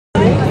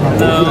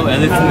Hello,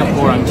 LA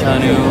Singapore. I'm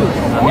Chanu.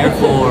 I'm here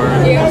for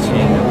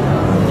watching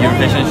your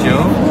fashion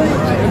show.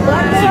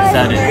 I'm so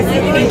excited.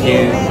 Thank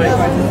you.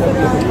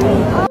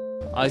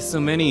 I saw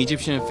many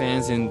Egyptian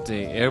fans in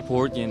the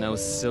airport, and I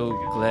was so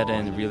glad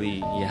and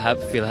really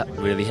feel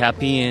really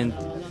happy. And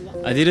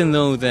I didn't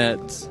know that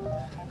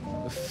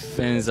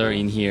fans are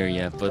in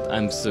here, but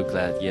I'm so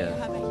glad,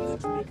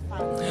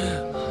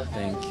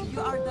 Thank you.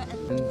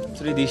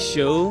 Today this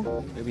show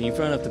in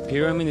front of the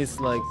pyramid is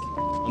like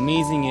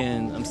amazing,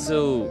 and I'm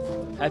so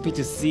happy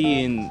to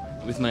see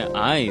with my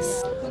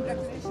eyes.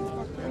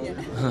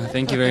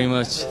 Thank you very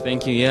much.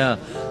 Thank you.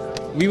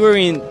 We were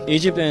in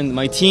Egypt, and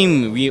my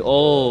team, we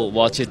all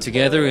watched it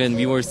together, and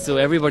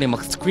everybody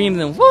screamed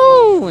and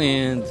woo,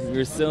 and we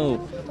were so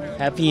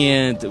happy,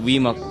 and we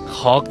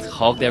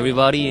hugged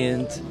everybody,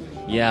 and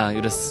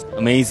it was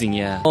amazing.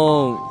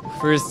 Oh,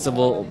 first of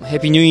all,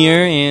 Happy New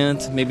Year,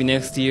 and maybe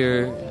next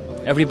year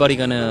everybody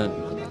gonna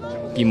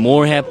be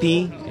more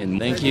happy, and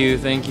thank you.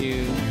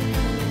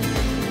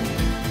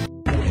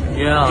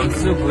 I'm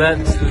so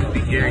glad to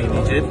be here in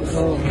Egypt.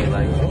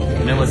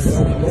 When I was a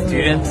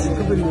student,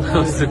 I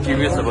was so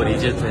curious about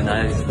Egypt, and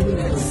I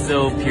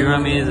saw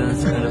pyramids and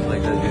it's kind of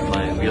like that with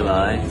my real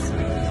eyes.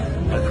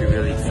 I feel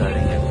really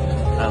exciting.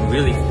 I'm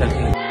really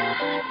expecting.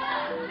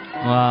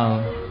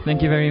 Wow,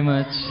 thank you very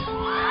much.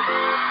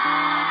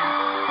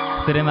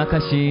 Terima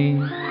kasih.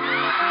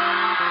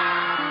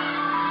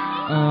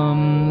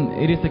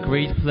 It is a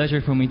great pleasure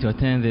for me to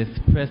attend this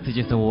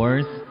prestigious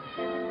awards,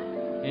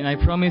 and I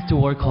promise to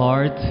work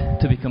hard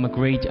to become a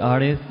great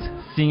artist,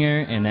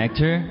 singer, and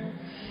actor.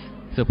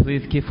 So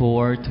please keep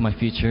forward to my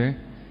future,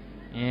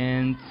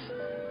 and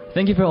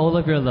thank you for all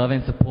of your love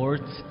and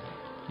support.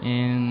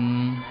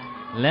 And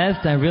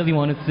last, I really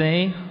want to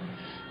say,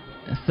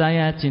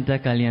 saya cinta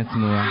kalian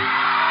semua.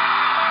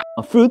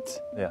 A fruit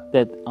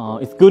that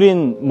is good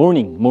in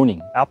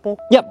morning. Apple?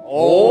 Yep.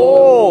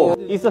 Oh!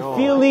 It's a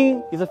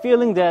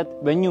feeling that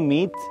when you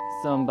meet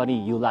somebody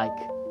you like,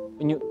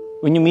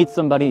 when you meet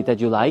somebody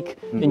that you like,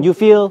 then you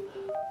feel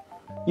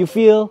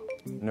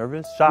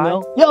nervous? Shy?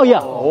 No?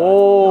 Yeah.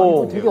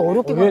 오, 되게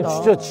어렵게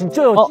간다.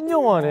 진짜 찐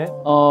영화네.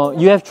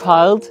 You have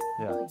child,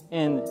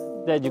 and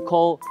that you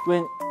call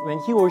when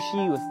he or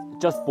she was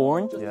just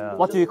born.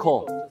 What do you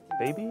call?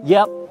 Baby?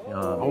 Yep.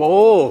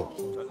 오.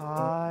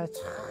 아,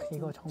 참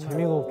이거 정말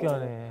재미가 없게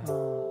하네.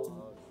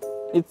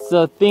 It's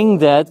a thing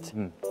that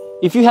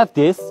if you have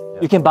this,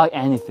 you can buy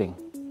anything.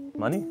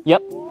 Money?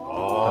 Yep.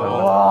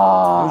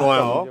 와.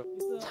 뭐예요?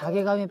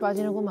 자괴감이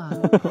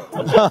빠지는구만.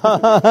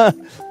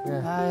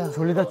 아유,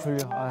 졸려.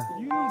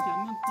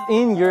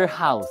 In your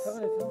house,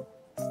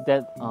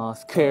 that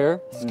square.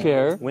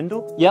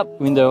 Window? Yep,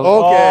 window.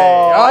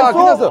 오케이. 아,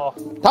 끝났어요.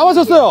 다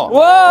맞췄어요.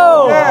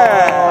 Wow!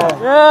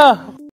 Yeah.